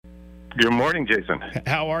Good morning, Jason.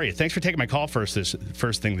 How are you? Thanks for taking my call first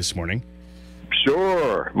thing this morning.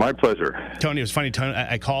 Sure, my pleasure. Tony, it was funny. Tony,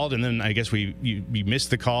 I called, and then I guess you missed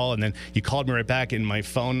the call, and then you called me right back, and my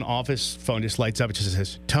office phone just lights up. It just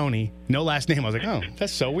says, Tony, no last name. I was like, oh,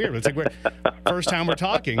 that's so weird. It's like first time we're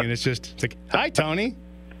talking, and it's like, hi, Tony.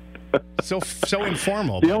 So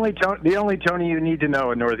informal. The only Tony you need to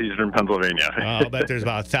know in northeastern Pennsylvania. I'll bet there's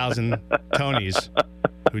about 1,000 Tonys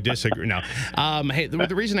who disagree. No. Hey,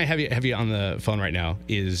 the reason I have you on the phone right now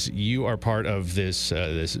is you are part of this.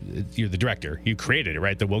 You're the director. You created it,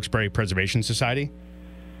 right? The Wilkes-Barre Preservation Society.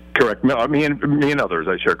 Correct. No, me and others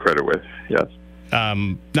I share credit with. Yes.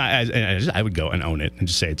 I would go and own it and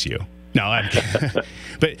just say it's you. No,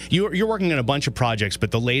 but you're working on a bunch of projects,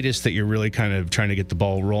 but the latest that you're really kind of trying to get the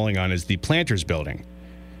ball rolling on is the Planters Building.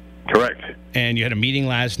 Correct. And you had a meeting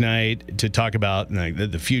last night to talk about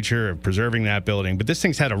the future of preserving that building, but this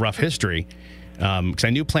thing's had a rough history because I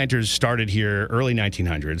knew Planters started here early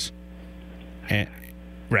 1900s,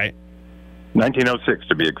 right? 1906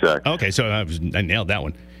 to be exact. Okay, so I nailed that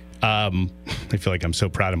one. I feel like I'm so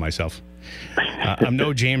proud of myself. I'm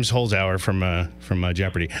no James Holzhauer from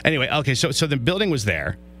Jeopardy. Anyway, okay, so the building was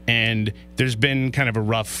there, and there's been kind of a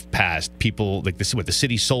rough past. People like this. The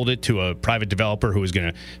city sold it to a private developer who was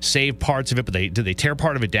going to save parts of it, but did they tear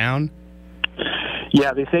part of it down?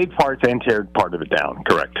 Yeah, they saved parts and tear part of it down.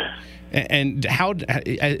 Correct. And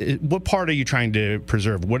what part are you trying to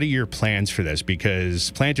preserve? What are your plans for this?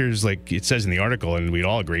 Because Planters, like it says in the article, and we'd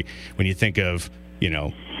all agree, when you think of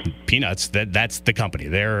peanuts, that's the company.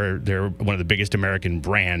 They're one of the biggest American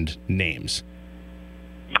brand names.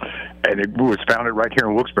 And it was founded right here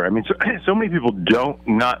in Wilkes-Barre. I mean, so many people don't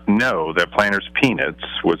not know that Planters Peanuts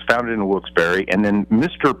was founded in Wilkes-Barre, and then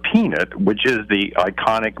Mr. Peanut, which is the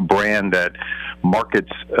iconic brand that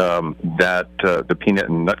markets the peanut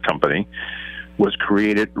and nut company, was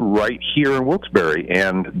created right here in Wilkes-Barre.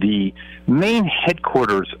 And the main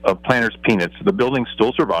headquarters of Planters Peanuts, the building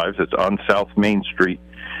still survives. It's on South Main Street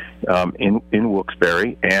in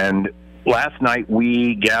Wilkes-Barre. And last night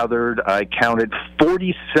we gathered, I counted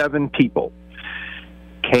 47 people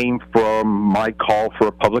came from my call for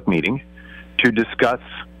a public meeting to discuss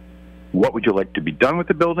what would you like to be done with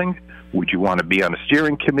the building. Would you want to be on a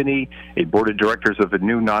steering committee, a board of directors of a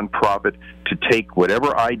new nonprofit, to take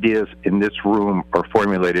whatever ideas in this room are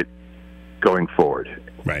formulated going forward?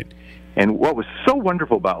 Right. And what was so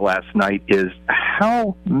wonderful about last night is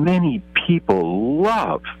how many people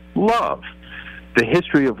love the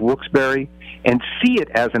history of Wilkes-Barre and see it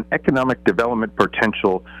as an economic development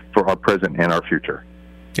potential for our present and our future.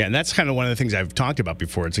 Yeah, and that's kind of one of the things I've talked about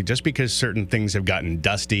before. It's like just because certain things have gotten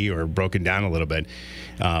dusty or broken down a little bit,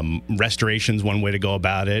 restoration's one way to go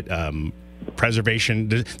about it. Preservation,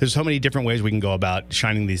 there's so many different ways we can go about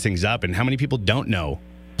shining these things up. And how many people don't know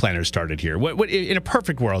Planters started here? What in a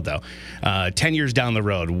perfect world, though, 10 years down the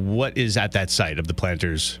road, what is at that site of the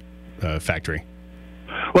Planters factory?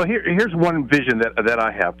 Well, here's one vision that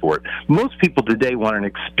I have for it. Most people today want an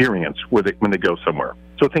experience with it when they go somewhere.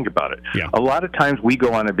 So think about it. Yeah. A lot of times we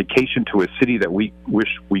go on a vacation to a city that we wish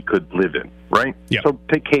we could live in, right? Yeah. So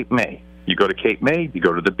take Cape May. You go to Cape May, you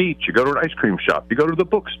go to the beach, you go to an ice cream shop, you go to the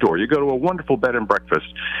bookstore, you go to a wonderful bed and breakfast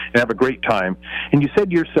and have a great time. And you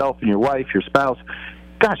said to yourself and your wife, your spouse,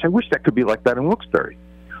 gosh, I wish that could be like that in Wilkes-Barre.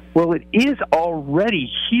 Well, it is already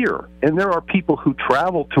here. And there are people who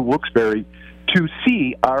travel to Wilkes-Barre to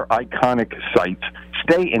see our iconic sites,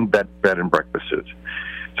 stay in bed and breakfasts.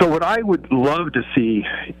 So what I would love to see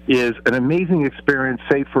is an amazing experience,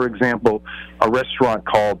 say, for example, a restaurant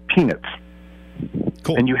called Peanuts.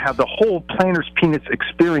 Cool. And you have the whole Planters Peanuts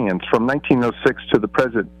experience from 1906 to the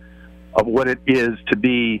present of what it is to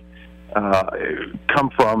be come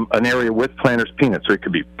from an area with Planters Peanuts. So it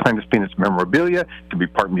could be Planters Peanuts memorabilia, it could be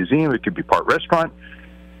part museum, it could be part restaurant.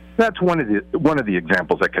 That's one of the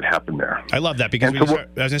examples that could happen there. I love that because I was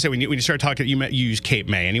going to say when you start talking, you use Cape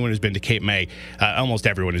May. Anyone who's been to Cape May, almost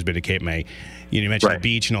everyone has been to Cape May. You mentioned the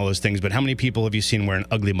beach and all those things, but how many people have you seen wearing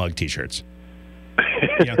ugly mug T-shirts?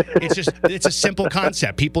 It's a simple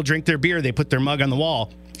concept. People drink their beer, they put their mug on the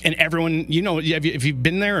wall, and everyone, have you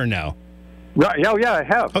been there or no? Right. Oh, yeah, I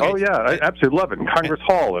have. Okay. Oh, yeah, I absolutely love it. And Congress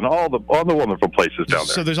Hall and all the wonderful places down there.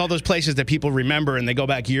 So there's all those places that people remember, and they go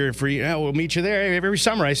back year for year. We'll meet you there every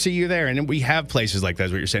summer. I see you there, and we have places like that.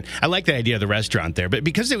 Is what you're saying. I like the idea of the restaurant there, but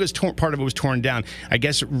because it was part of it was torn down, I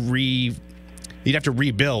guess you'd have to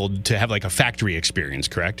rebuild to have like a factory experience,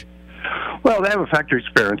 correct? Well, they have a factory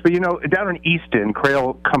experience, but down in Easton,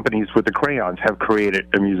 Crayon companies with the crayons have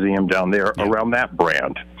created a museum down there around that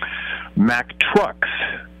brand. Mack Trucks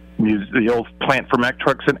the old plant for Mack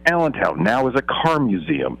trucks in Allentown now is a car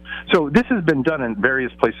museum. So this has been done in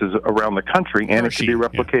various places around the country, and it can be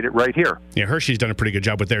replicated right here. Yeah, Hershey's done a pretty good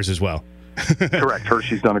job with theirs as well. Correct.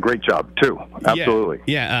 Hershey's done a great job, too. Absolutely.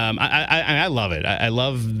 Yeah, I love it. I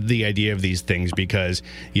love the idea of these things because,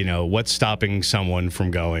 what's stopping someone from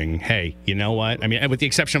going, hey, you know what? I mean, with the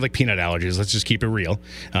exception of like peanut allergies, let's just keep it real.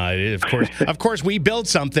 Of course, we build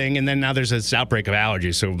something and then now there's this outbreak of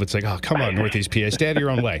allergies. So it's like, oh, come on, Northeast PA, stay out of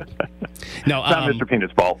your own way. No, it's not Mr.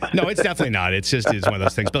 Peanut's fault. No, it's definitely not. It's one of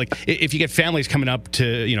those things. But like, if you get families coming up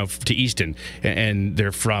to Easton and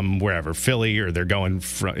they're from wherever, Philly, or they're coming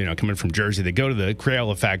from Jersey, they go to the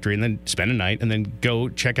Crayola factory and then spend a night and then go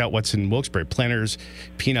check out what's in Wilkes-Barre, planters,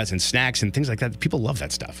 peanuts, and snacks and things like that. People love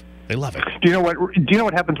that stuff. They love it. Do you know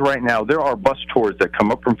what happens right now? There are bus tours that come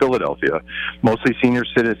up from Philadelphia, mostly senior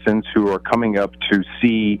citizens who are coming up to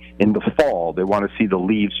see in the fall. They want to see the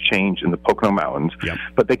leaves change in the Pocono Mountains. Yep.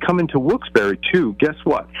 But they come into Wilkes-Barre, too. Guess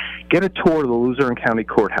what? Get a tour of the Luzerne County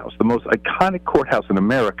Courthouse. The most iconic courthouse in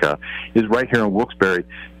America is right here in Wilkes-Barre.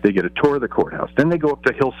 They get a tour of the courthouse. Then they go up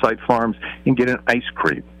to Hillside Farms and get an ice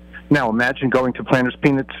cream. Now, imagine going to Planters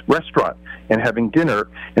Peanuts restaurant and having dinner,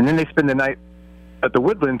 and then they spend the night at the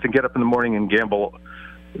Woodlands and get up in the morning and gamble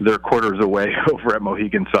their quarters away over at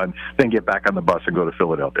Mohegan Sun, then get back on the bus and go to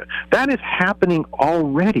Philadelphia. That is happening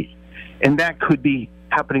already, and that could be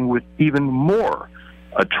happening with even more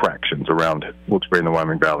attractions around Wilkes-Barre and the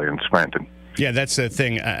Wyoming Valley and Scranton. Yeah, that's the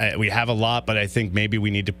thing. We have a lot, but I think maybe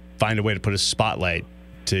we need to find a way to put a spotlight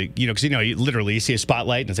to, because you literally see a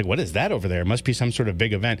spotlight and it's like, what is that over there? It must be some sort of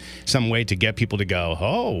big event, some way to get people to go,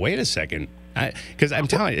 oh, wait a second. Because I'm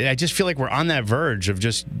telling you, I just feel like we're on that verge of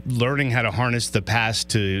just learning how to harness the past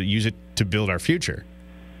to use it to build our future.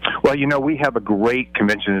 Well, we have a great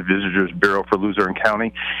Convention and Visitors Bureau for Luzerne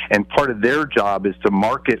County, and part of their job is to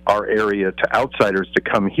market our area to outsiders to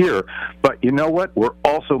come here. But you know what? We're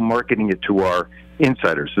also marketing it to our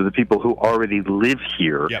insiders, to the people who already live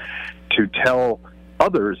here, yep, to tell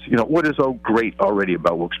others, what is so great already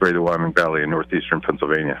about Wilkes-Barre, the Wyoming Valley, and northeastern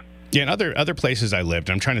Pennsylvania. Yeah, and other places I lived,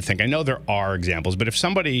 I'm trying to think. I know there are examples, but if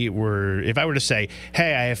I were to say,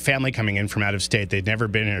 hey, I have family coming in from out of state, they've never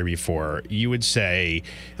been here before, you would say,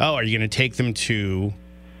 oh, are you going to take them to...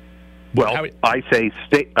 Well, I say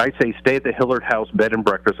stay at the Hillard House Bed and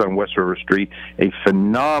Breakfast on West River Street, a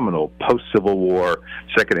phenomenal post-Civil War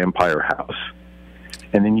Second Empire house.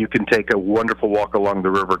 And then you can take a wonderful walk along the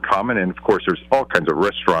River Common, and of course there's all kinds of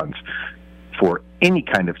restaurants for any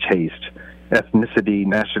kind of taste, ethnicity,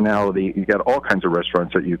 nationality. You got all kinds of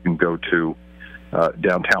restaurants that you can go to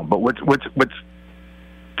downtown. But what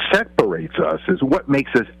separates us is what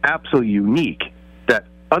makes us absolutely unique, that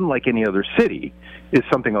unlike any other city, is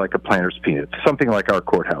something like a Planters Peanuts, something like our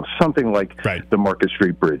courthouse, something like the Market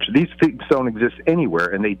Street Bridge. These things don't exist anywhere,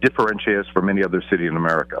 and they differentiate us from any other city in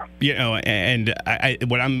America. And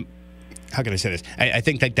how can I say this? I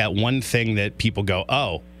think like that one thing that people go,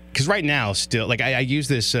 oh, because right now still, like I use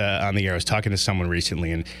this on the air. I was talking to someone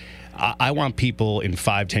recently, and I want people in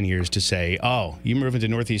 5-10 years to say, oh, you moved into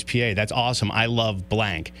Northeast PA. That's awesome. I love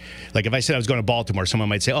blank. Like if I said I was going to Baltimore, someone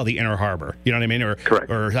might say, oh, the Inner Harbor. You know what I mean? Or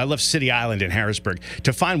I love City Island in Harrisburg.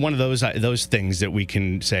 To find one of those things that we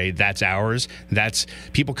can say, that's ours. That's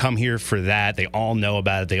people come here for that. They all know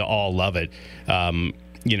about it. They all love it. And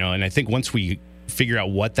I think once we figure out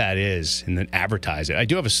what that is and then advertise it. I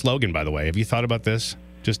do have a slogan, by the way. Have you thought about this?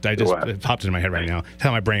 It popped into my head right now. That's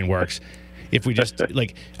how my brain works. If we just,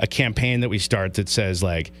 like, a campaign that we start that says,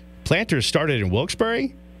 like, Planters started in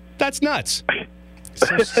Wilkes-Barre? That's nuts.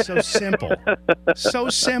 So simple. So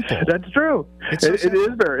simple. That's true. It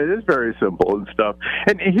is very simple and stuff.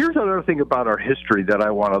 And here's another thing about our history that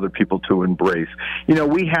I want other people to embrace.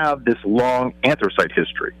 We have this long anthracite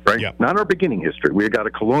history, right? Yeah. Not our beginning history. We got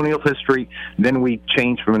a colonial history, then we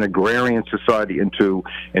changed from an agrarian society into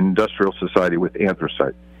an industrial society with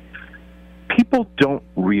anthracite. People don't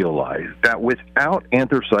realize that without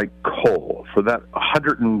anthracite coal, for that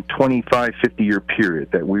 125, 50-year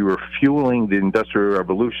period that we were fueling the Industrial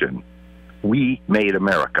Revolution, we made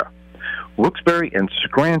America. Wilkes-Barre and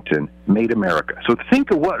Scranton made America. So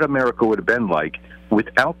think of what America would have been like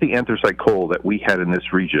without the anthracite coal that we had in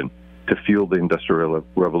this region to fuel the Industrial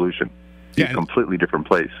Revolution. A completely different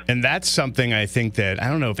place. And that's something I think that I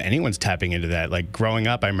don't know if anyone's tapping into that. Like growing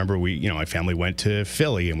up, I remember my family went to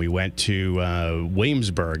Philly and we went to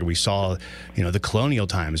Williamsburg. We saw, the colonial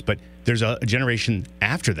times. But there's a generation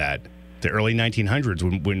after that, the early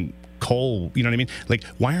 1900s, when coal. You know what I mean? Like,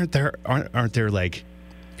 why aren't there like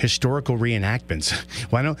historical reenactments?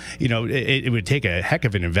 Why don't it would take a heck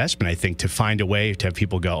of an investment, I think, to find a way to have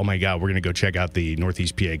people go, oh my God, we're going to go check out the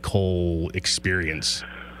Northeast PA coal experience.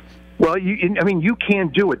 Well, you can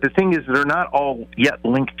do it. The thing is, they're not all yet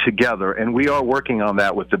linked together, and we are working on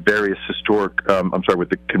that with the various with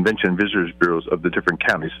the convention and visitors bureaus of the different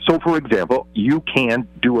counties. So, for example, you can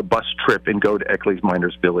do a bus trip and go to Eckley's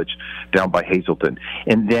Miners Village down by Hazleton,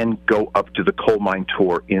 and then go up to the coal mine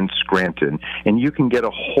tour in Scranton, and you can get a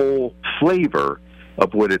whole flavor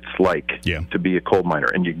of what it's like to be a coal miner.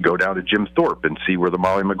 And you can go down to Jim Thorpe and see where the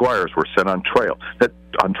Molly Maguires were set on trial.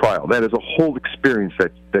 That is a whole experience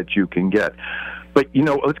that you can get. But,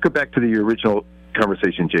 let's go back to the original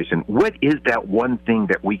conversation, Jason. What is that one thing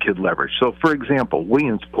that we could leverage? So, for example,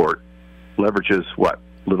 Williamsport leverages what?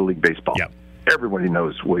 Little League Baseball. Yep. Everybody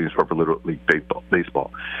knows Williamsport for Little League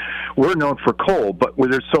Baseball. We're known for coal, but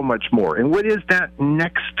there's so much more. And what is that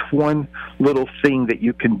next one little thing that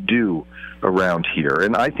you can do around here?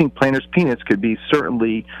 And I think Planters Peanuts could be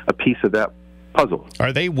certainly a piece of that puzzle.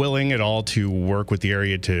 Are they willing at all to work with the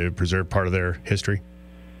area to preserve part of their history?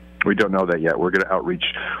 We don't know that yet. We're going to outreach.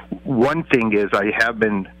 One thing is, I have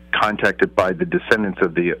been contacted by the descendants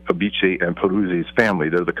of the Abici and Peruzzi's family.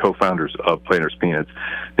 They're the co-founders of Planters Peanuts.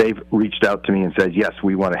 They've reached out to me and said, yes,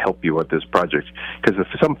 we want to help you with this project, because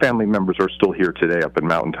some family members are still here today up in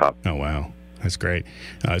Mountaintop. Oh, wow. That's great.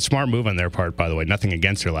 Smart move on their part, by the way. Nothing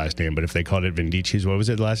against their last name, but if they called it Vindici's, what was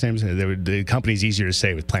it, the last name? The company's easier to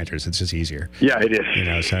say with Planters. It's just easier. Yeah, it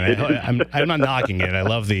is. So I'm not knocking it. I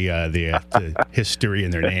love the history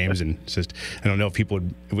in their names, and it's just, I don't know if people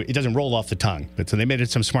it doesn't roll off the tongue. But so they made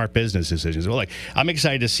some smart business decisions. Well, I'm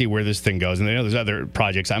excited to see where this thing goes, and I know there's other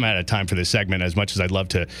projects. I'm out of time for this segment as much as I'd love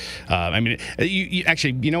to. You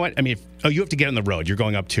actually, you know what? I mean, you have to get on the road. You're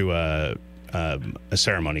going up to a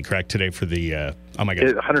ceremony, correct, today for the oh my god,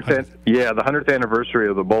 the 100th anniversary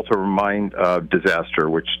of the Baltimore mine disaster,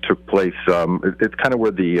 which took place. It's kind of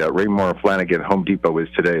where the Raymore and Flanagan Home Depot is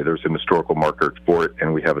today. There's an historical marker for it,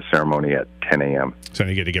 and we have a ceremony at 10 a.m. So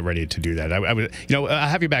you get to get ready to do that. I would, I'll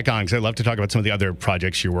have you back on because I'd love to talk about some of the other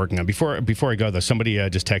projects you're working on. Before I go though, somebody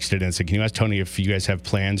just texted and said, "Can you ask Tony if you guys have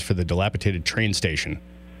plans for the dilapidated train station?"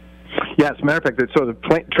 Yeah, as a matter of fact, so the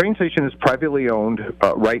train station is privately owned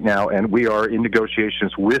right now, and we are in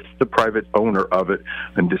negotiations with the private owner of it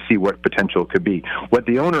and to see what potential could be. What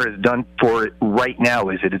the owner has done for it right now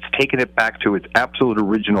is that it's taken it back to its absolute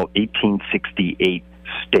original 1868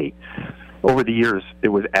 state. Over the years, it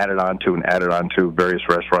was added on to various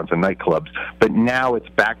restaurants and nightclubs, but now it's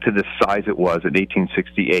back to the size it was in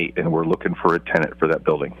 1868, and we're looking for a tenant for that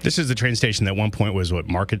building. This is the train station that at one point was,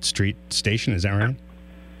 Market Street Station, is that right?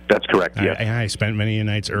 That's correct, yes. I spent many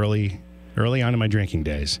nights early on in my drinking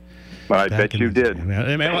days. I bet you did.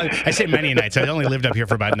 I say many nights. I only lived up here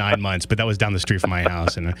for about 9 months, but that was down the street from my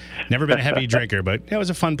house. And I've never been a heavy drinker, but it was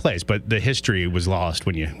a fun place. But the history was lost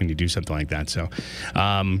when you do something like that. So,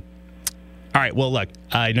 all right. Well, look,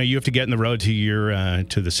 I know you have to get on the road to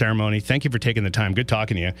the ceremony. Thank you for taking the time. Good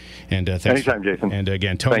talking to you. And thanks. Anytime, Jason. And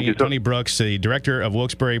again, Tony Brooks, the director of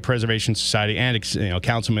Wilkes-Barre Preservation Society and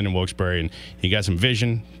councilman in Wilkes-Barre, and you got some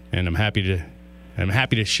vision, and I'm happy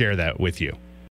to share that with you.